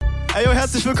Ey, yo,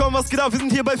 herzlich willkommen, was geht ab? Wir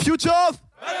sind hier bei Future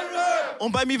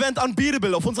und beim Event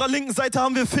Unbeatable. Auf unserer linken Seite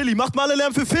haben wir Philly. Macht mal alle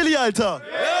Lärm für Philly, Alter.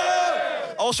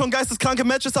 Yeah. Auch schon geisteskranke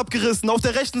Matches abgerissen. Auf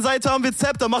der rechten Seite haben wir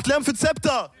ZEPTAH. Macht Lärm für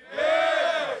ZEPTAH. Yeah.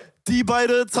 Die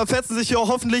beide zerfetzen sich hier auch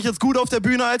hoffentlich jetzt gut auf der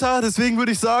Bühne, Alter. Deswegen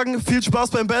würde ich sagen, viel Spaß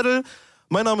beim Battle.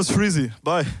 Mein Name ist Freezy.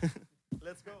 Bye.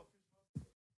 Let's go.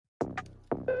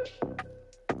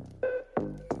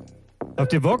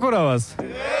 Habt ihr Bock oder was?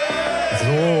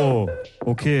 So,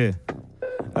 okay.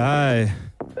 Ei.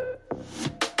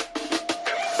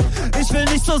 Ich will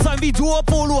nicht so sein wie du,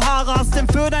 obwohl du Haare hast. Denn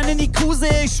für deinen IQ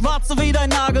sehe ich schwarz so wie dein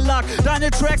Nagellack.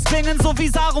 Deine Tracks klingen so wie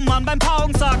Saruman beim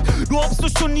Paarungsakt. Du obst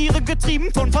durch Turniere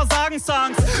getrieben von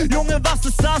Versagensangst. Junge, was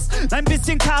ist das? Ein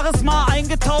bisschen Charisma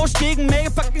eingetauscht gegen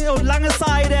Mayfucking und langes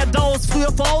Ei der Daus.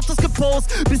 Früher vor Autos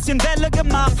gepostet, bisschen Welle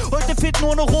gemacht. Heute fehlt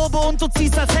nur eine Robe und du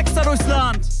ziehst als Hexer durchs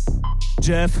Land.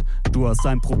 Jeff, du hast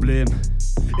ein Problem.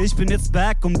 Ich bin jetzt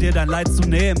back, um dir dein Leid zu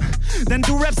nehmen. Denn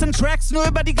du rappst in Tracks nur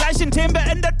über die gleichen Themen,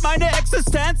 beendet meine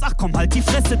Existenz. Ach komm, halt die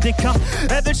Fresse, Dicker.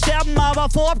 Er will sterben, aber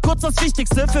vorab kurz das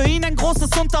Wichtigste. Für ihn ein großes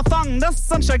Unterfangen, das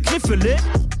ist anscheinend knifflig.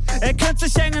 Er könnte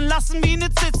sich hängen lassen wie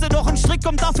eine Zitze, doch ein Strick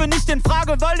kommt dafür nicht in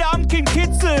Frage, weil der am Kinn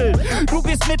kitzelt. Du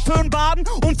gehst mit Föhn baden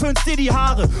und föhnst dir die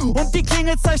Haare. Und die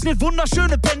Klinge zeichnet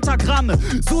wunderschöne Pentagramme.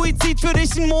 Suizid für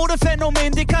dich ein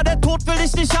Modephänomen, Dicker, der Tod will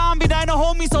dich nicht haben wie deine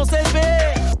Homies aus LB.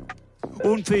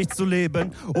 Unfähig zu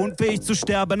leben, unfähig zu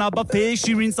sterben, aber fähig,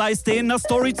 Shirins Eistee in der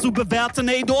Story zu bewerten.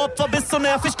 Ey, du Opfer, bist so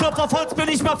nervig, Klopf auf Holz, bin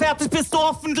ich mal fertig, bist du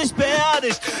hoffentlich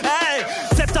beerdigt. Ey,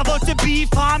 ZEPTAH wollte Beef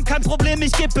haben, kein Problem,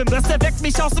 ich geb ihm das, er weckt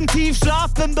mich aus dem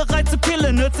Tiefschlaf, bin bereit zu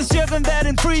killen, hört sich irgendwer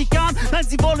den Freak an? Nein,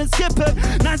 sie wollen skippen,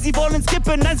 nein, sie wollen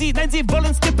skippen, nein, sie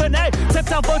wollen skippen, ey,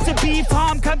 ZEPTAH wollte Beef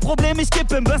haben, kein Problem, ich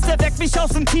geb ihm das, er weckt mich aus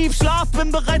dem Tiefschlaf,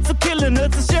 bin bereit zu killen,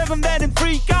 hört sich irgendwer den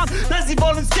Freak an? Nein, sie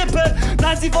wollen skippen,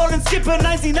 nein, sie wollen skippen.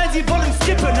 Nein, sie wollen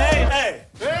skippen, ey, ey.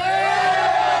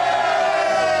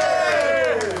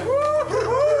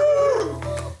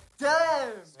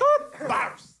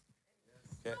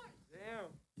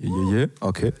 Yeah.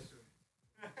 Okay.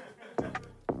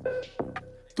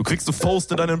 Du kriegst eine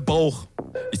Faust in deinen Bauch.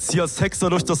 Ich zieh als Hexer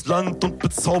durch das Land und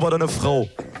bezauber deine Frau.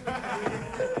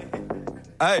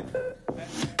 Ey.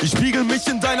 Ich spiegel mich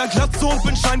in deiner Glatze und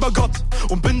bin scheinbar Gott.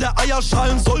 Und bin der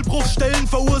Eierschalen, Sollbruchstellen,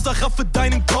 Verursacher für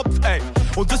deinen Kopf, ey.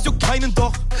 Und es juckt keinen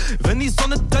doch. Wenn die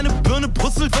Sonne deine Birne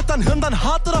brüsselt, wird dein Hirn dann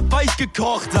hart oder weich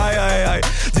gekocht. Ei.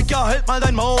 Dicker, halt mal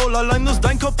dein Maul. Allein durch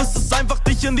dein Kopf ist es einfach,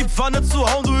 dich in die Pfanne zu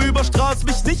hauen. Du überstrahlst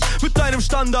mich nicht mit deinem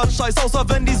Standard-Scheiß. Außer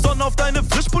wenn die Sonne auf deine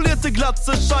frisch polierte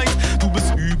Glatze scheint. Du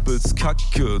bist übelst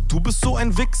kacke, du bist so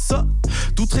ein Wichser.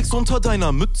 Du trägst unter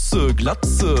deiner Mütze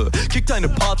Glatze. Kick deine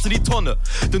Parts in die Tonne.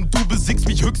 Denn du besiegst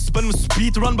mich höchstens bei einem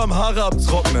Speedrun beim Haare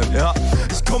abtrocknen, ja.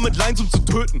 Ich komm mit Lines, um zu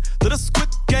töten. Das ist Squid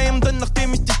Game, denn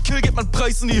nachdem ich dich kill, geht mein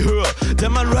Preis in die Höhe.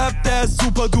 Denn mein Rap, der ist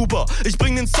super duper. Ich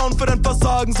bring den Sound für dein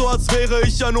Versagen, so als wäre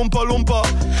ich ein Umpa-Lumpa.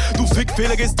 Du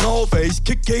Fickfehler gehst drauf, ey, ich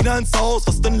kick Gegner ins Haus.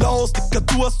 Was denn los? Dicker,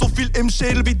 du hast so viel im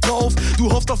Schädel wie drauf. Du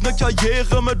hoffst auf ne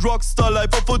Karriere mit Rockstar-Life,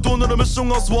 obwohl du nur ne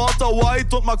Mischung aus Walter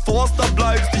White und Mark Forster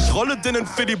bleibst. Ich rolle den in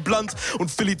Philly blunt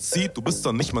und Philly zieht. Du bist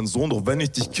dann nicht mein Sohn, doch wenn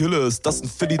ich dich kille, ist das ein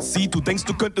Philly-Zieht. Du denkst,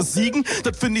 du könntest siegen,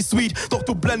 das find ich sweet. Doch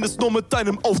du blendest nur mit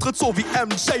deinem Auftritt, so wie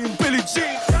MJ und Billie Jean.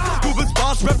 Du willst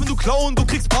Barsch-Rappen, du Clown, du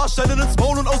kriegst Barstellen ins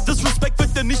Maul. Und aus Disrespect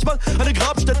wird dir nicht mal eine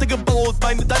Grabstätte gebaut.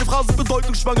 Deine Phrasen sind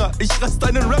bedeutungsschwanger. Ich reiß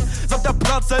deinen Rap, sagt der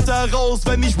Platzhalter heraus.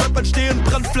 Wenn ich Rap, entstehen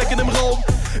Brandflecken im Raum.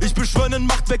 Ich beschwöre einen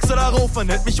Machtwechsel darauf. Man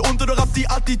hält mich unter, doch hab die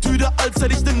Attitüde, als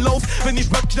hätte ich den Lauf. Wenn ich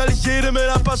rap, knall ich jedem mit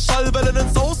ein paar Schallwellen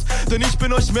ins Haus. Denn ich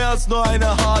bin euch mehr als nur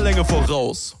eine Haarlänge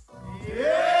voraus.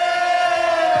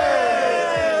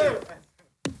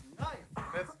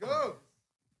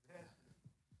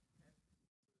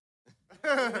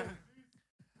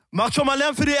 Macht schon mal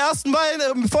Lärm für die ersten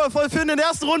beiden, voll für den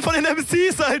ersten Runden von den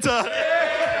MCs, Alter.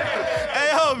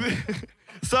 Ey, yo,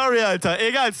 sorry, Alter.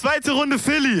 Egal, zweite Runde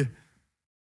Philly.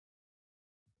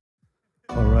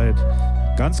 Alright.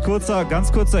 Ganz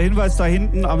kurzer Hinweis da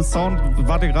hinten am Sound.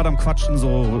 Wart ihr gerade am Quatschen,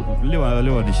 so lieber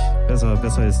nicht.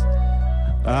 Besser ist.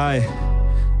 Ei.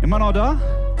 Immer noch da?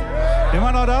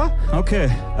 Immer noch da? Okay.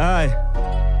 Ei.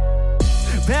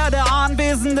 Wer der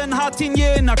Anwesenden hat ihn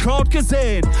je in der Crowd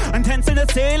gesehen? Ein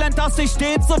tänzelndes Elend, das sich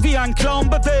stets so wie ein Clown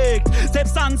bewegt.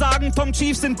 Selbst Ansagen vom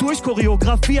Chief sind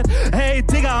durchchoreografiert. Hey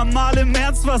Digga, mal im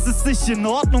Ernst, was ist nicht in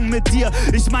Ordnung mit dir?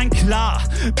 Ich mein klar,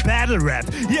 Battle Rap,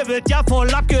 hier wird ja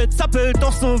voll abgezappelt.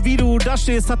 Doch so wie du da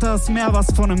stehst, hat das mehr was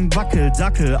von einem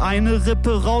Wackeldackel. Eine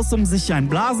Rippe raus, um sich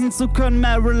einblasen zu können,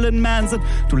 Marilyn Manson.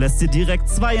 Du lässt dir direkt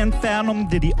 2 entfernen, um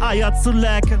dir die Eier zu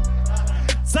lecken.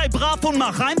 Sei brav und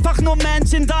mach einfach nur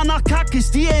Männchen, danach kack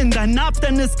ich dir in dein Napf,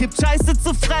 denn es gibt Scheiße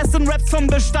zu fressen, Raps vom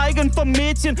Besteigen vom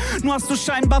Mädchen, nur hast du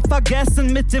scheinbar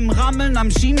vergessen, mit dem Rammeln am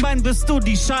Schienbein wirst du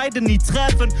die Scheide nie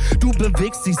treffen. Du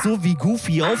bewegst dich so wie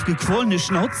Goofy, aufgequollene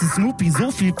Schnauze Snoopy,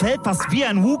 so viel fällt fast wie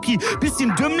ein Wookie,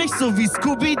 bisschen dümmlich so wie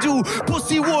Scooby-Doo,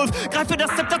 Pussy Wolf, greif für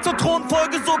das Zepter zur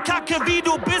Thronfolge, so kacke wie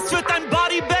du bist, wird dein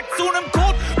Body back zu nem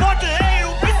Kotbeutel, ey,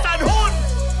 du bist ein Hund.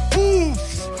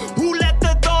 Uff, who let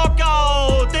the dog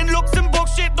out? In Luxemburg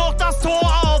steht noch das Tor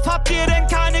auf. Habt ihr denn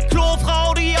keine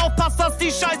Klofrau, die aufpasst, dass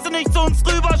die Scheiße nicht zu uns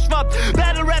rüberschwappt?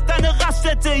 Battle Rap, deine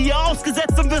Raststätte hier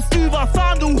ausgesetzt und wirst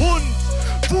überfahren, du Hund.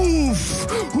 Uff,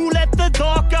 who let the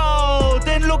dog out?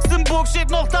 In Luxemburg steht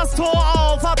noch das Tor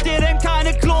auf. Habt ihr denn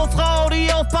keine Klofrau,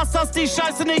 die aufpasst, dass die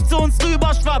Scheiße nicht zu uns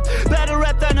rüberschwappt? Battle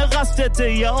Rap, deine Raststätte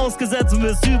hier ausgesetzt und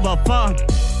wirst überfahren.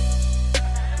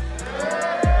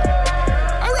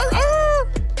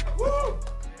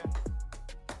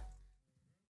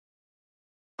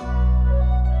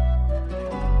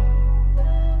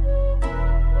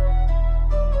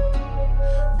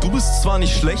 Du bist zwar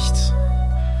nicht schlecht,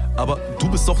 aber du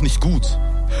bist doch nicht gut.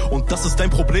 Und das ist dein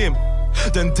Problem.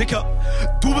 Denn Dicker,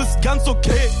 du bist ganz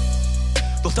okay.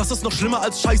 Doch das ist noch schlimmer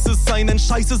als Scheiße sein. Denn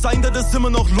Scheiße sein, das ist immer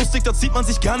noch lustig. Da zieht man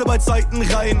sich gerne bei Zeiten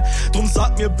rein. Drum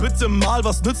sag mir bitte mal,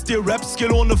 was nützt dir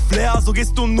Rap-Skill ohne Flair? So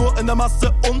gehst du nur in der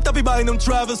Masse unter wie bei einem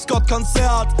Travis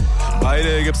Scott-Konzert. Bei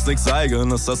dir gibt's nix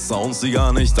Eigenes, das Sounds, die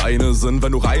gar nicht deine sind.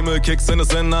 Wenn du Reime kickst, sind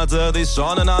es Inhalte, die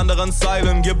schon in anderen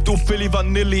Zeilen gibt. Du Philly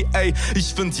Vanilli, ey,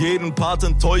 ich find jeden Part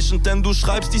enttäuschend. Denn du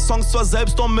schreibst die Songs zwar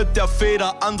selbst, doch mit der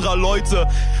Feder anderer Leute.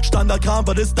 Standardkram,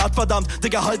 was ist das verdammt?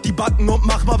 Digga, halt die Backen und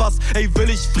mach mal was. Ey,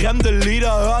 will ich fremde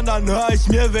Lieder hören, dann hör ich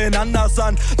mir wen anders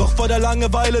an. Doch vor der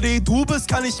Langeweile, die du bist,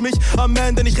 kann ich mich am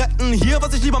Ende nicht retten. Hier,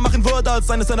 was ich lieber machen würde, als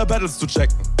eines deiner Battles zu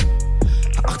checken.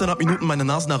 8,5 Minuten meine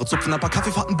Nasenhaare zupfen, ein paar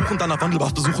Kaffeefahrten buchen, danach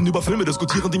Wandelbach besuchen, über Filme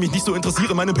diskutieren, die mich nicht so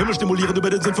interessieren, meine Pimmel stimulieren,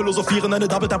 über den Sinn philosophieren, eine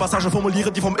Double-Tap-Passage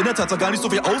formulieren, die vom Inhaltsatz gar nicht so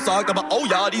viel aussagt, aber oh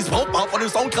ja, die ist brauchbar von dem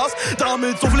Sound krass,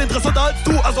 damit so viel interessanter als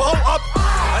du, also hau ab!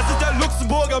 Es ist der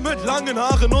Luxemburger mit langen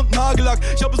Haaren und Nagellack.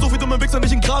 Ich habe so viel dummen Wichser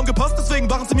nicht in Kram gepasst, deswegen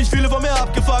waren ziemlich viele von mir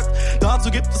abgefuckt. Dazu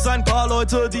gibt es ein paar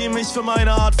Leute, die mich für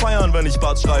meine Art feiern, wenn ich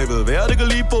Parts schreibe. Werde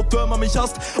geliebt, wofür man mich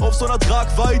hasst, auf so einer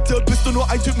Tragweite bist du nur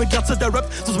ein Typ mit Glatze, der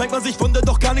rappt, sonst merkt man sich von dir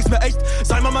doch gar nichts mehr echt.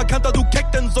 Sei mal markanter, du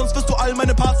Keck, denn sonst wirst du all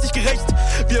meine Parts nicht gerecht.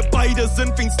 Wir beide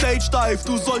sind wie ein Stage-Dive,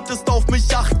 du solltest auf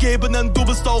mich Acht geben, denn du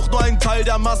bist auch nur ein Teil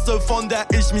der Masse, von der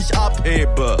ich mich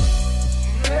abhebe.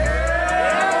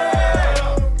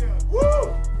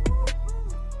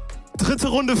 Dritte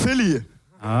Runde Philly.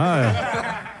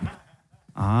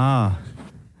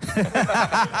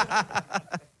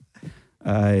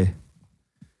 Ey.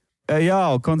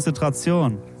 Ja,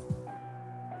 Konzentration.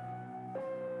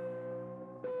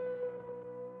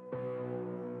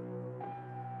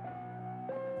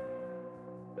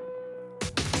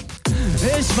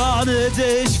 Ich warne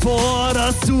dich vor,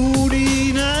 dass du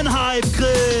nie nen Hype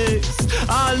kriegst.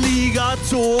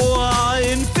 Alligator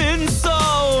in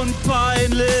finster und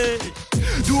peinlich.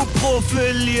 Du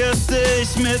profilierst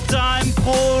dich mit deinem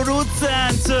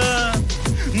Produzenten.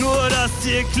 Nur das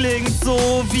hier klingt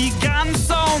so wie ganz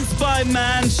Sounds bei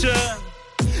Menschen.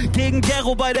 Gegen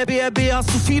Gero bei der BRB hast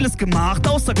du vieles gemacht,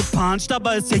 außer gepanscht,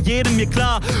 aber ist ja jedem mir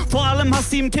klar. Vor allem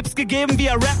hast du ihm Tipps gegeben, wie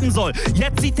er rappen soll.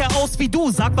 Jetzt sieht er aus wie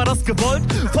du, sag, war das gewollt?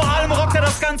 Vor allem rockt er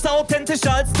das Ganze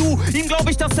authentischer als du. Ihm glaub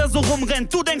ich, dass er so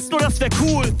rumrennt, du denkst nur, das wär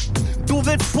cool. Du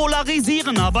willst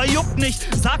polarisieren, aber juckt nicht.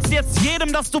 Sagst jetzt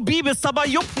jedem, dass du bi bist, aber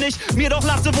juckt nicht. Mir doch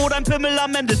lachte, wo dein Pimmel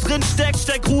am Ende drin steckt.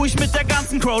 Steck ruhig mit der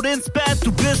ganzen Crowd ins Bett,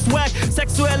 du bist wack.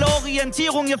 Sexuelle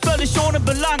Orientierung hier völlig ohne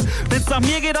Belang. Wenn's nach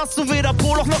mir geht, hast du weder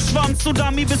Poloch noch Schwanz. Du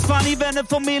Dummy bist funny, wenn du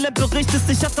vom Elend berichtest.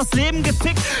 Ich hab das Leben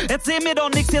gefickt, erzähl mir doch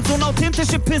nix. Jetzt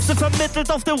unauthentische Pisse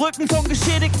vermittelt auf dem Rücken von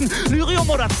Geschädigten. Lyrium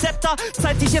oder Zeptah,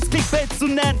 Zeit dich jetzt Clickbait zu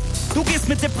nennen. Du gehst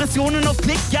mit Depressionen auf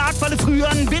Klickjagd, weil du früher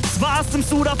ein Witz warst. Im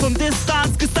Suda vom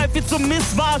Distanz, gestylt wird zur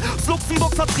Misswahl. Aus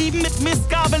Luxemburg vertrieben mit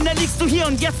Mistgabeln, da liegst du hier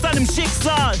und jetzt deinem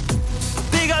Schicksal.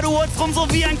 Digga, du holst rum so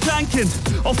wie ein Kleinkind.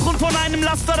 Aufgrund von einem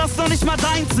Laster, das noch nicht mal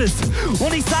deins ist.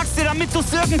 Und ich sag's dir, damit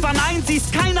du's irgendwann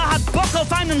einsiehst. Keiner hat Bock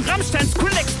auf einen Rammstein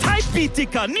Skrillex Type Beat,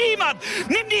 Dicker. Niemand!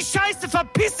 Nimm die Scheiße,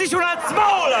 verpiss dich und halt's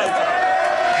Maul, Alter!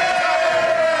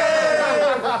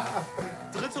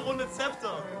 Dritte Runde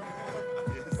Zeptah.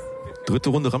 Dritte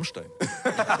Runde Rammstein.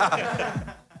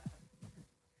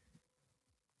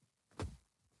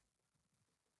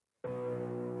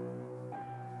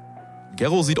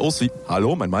 Gero sieht aus wie...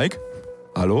 Hallo, mein Mike?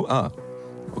 Hallo? Ah,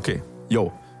 okay.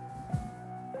 Yo.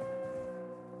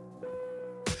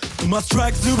 Du machst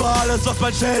Tracks über alles, was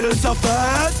mein Schädel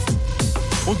zerfällt.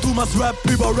 Und du machst Rap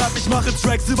über Rap, ich mache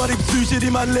Tracks über die Psyche, die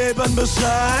mein Leben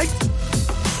beschränkt.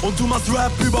 Und du machst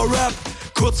Rap über Rap.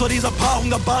 Kurz vor dieser Paarung,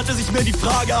 da bahnte sich mir die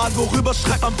Frage an, worüber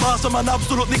schreibt man Bars, wenn man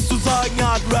absolut nichts zu sagen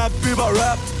hat? Rap über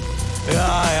Rap.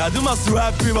 Ja, du machst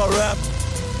Rap über Rap.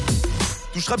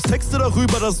 Du schreibst Texte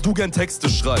darüber, dass du gern Texte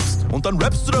schreibst. Und dann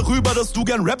rappst du darüber, dass du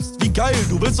gern rappst. Wie geil,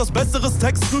 du willst was Besseres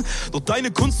texten? Doch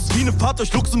deine Kunst ist wie eine Fahrt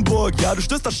durch Luxemburg. Ja, du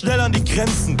stößt da schnell an die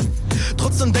Grenzen.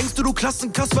 Trotzdem denkst du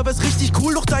Klassenkasper wär's richtig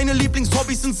cool. Doch deine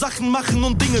Lieblingshobbys sind Sachen machen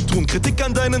und Dinge tun. Kritik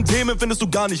an deinen Themen findest du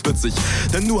gar nicht witzig.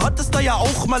 Denn du hattest da ja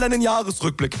auch mal einen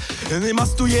Jahresrückblick. In dem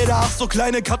hast du jede ach so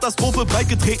kleine Katastrophe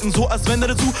breitgetreten. So als wenn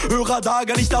deine Zuhörer da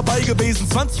gar nicht dabei gewesen.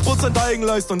 20%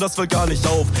 Eigenleistung, das fällt gar nicht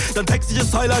auf. Dein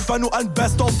textliches Highlight war nur ein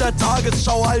Best of der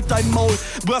Tagesschau, halt dein Maul.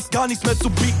 Du hast gar nichts mehr zu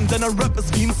bieten, denn ein Rap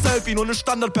ist wie ein Selfie, nur eine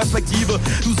Standardperspektive.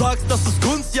 Du sagst, das ist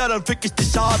Kunst, ja, dann fick ich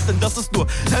dich hart, denn das ist nur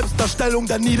Selbstdarstellung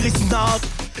der niedrigsten Art.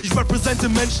 Ich repräsente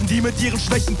Menschen, die mit ihren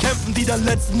Schwächen kämpfen, die dann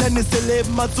letzten Endes ihr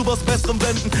Leben mal zu was Besserem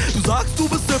wenden. Du sagst, du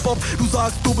bist Hip-Hop, du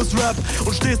sagst, du bist Rap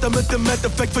und stehst damit im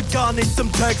Endeffekt für gar nichts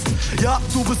im Text. Ja,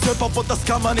 du bist Hip-Hop und das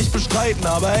kann man nicht bestreiten,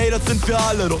 aber hey, das sind wir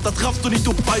alle, doch das raffst du nicht,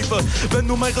 du Pfeife. Wenn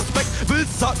du meinen Respekt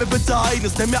willst, sag mir bitte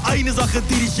eines, nenn mir eine Sache,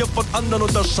 die dich hier von anderen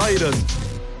unterscheidet.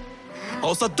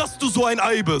 Außer, dass du so ein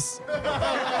Ei bist.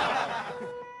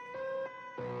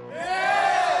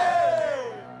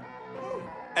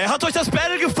 Ey, hat euch das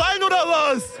Battle gefallen oder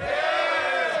was?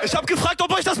 Ich hab gefragt,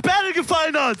 ob euch das Battle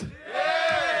gefallen hat.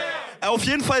 Auf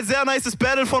jeden Fall sehr nices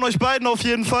Battle von euch beiden, auf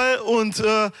jeden Fall. Und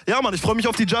ja, Mann, ich freue mich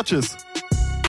auf die Judges.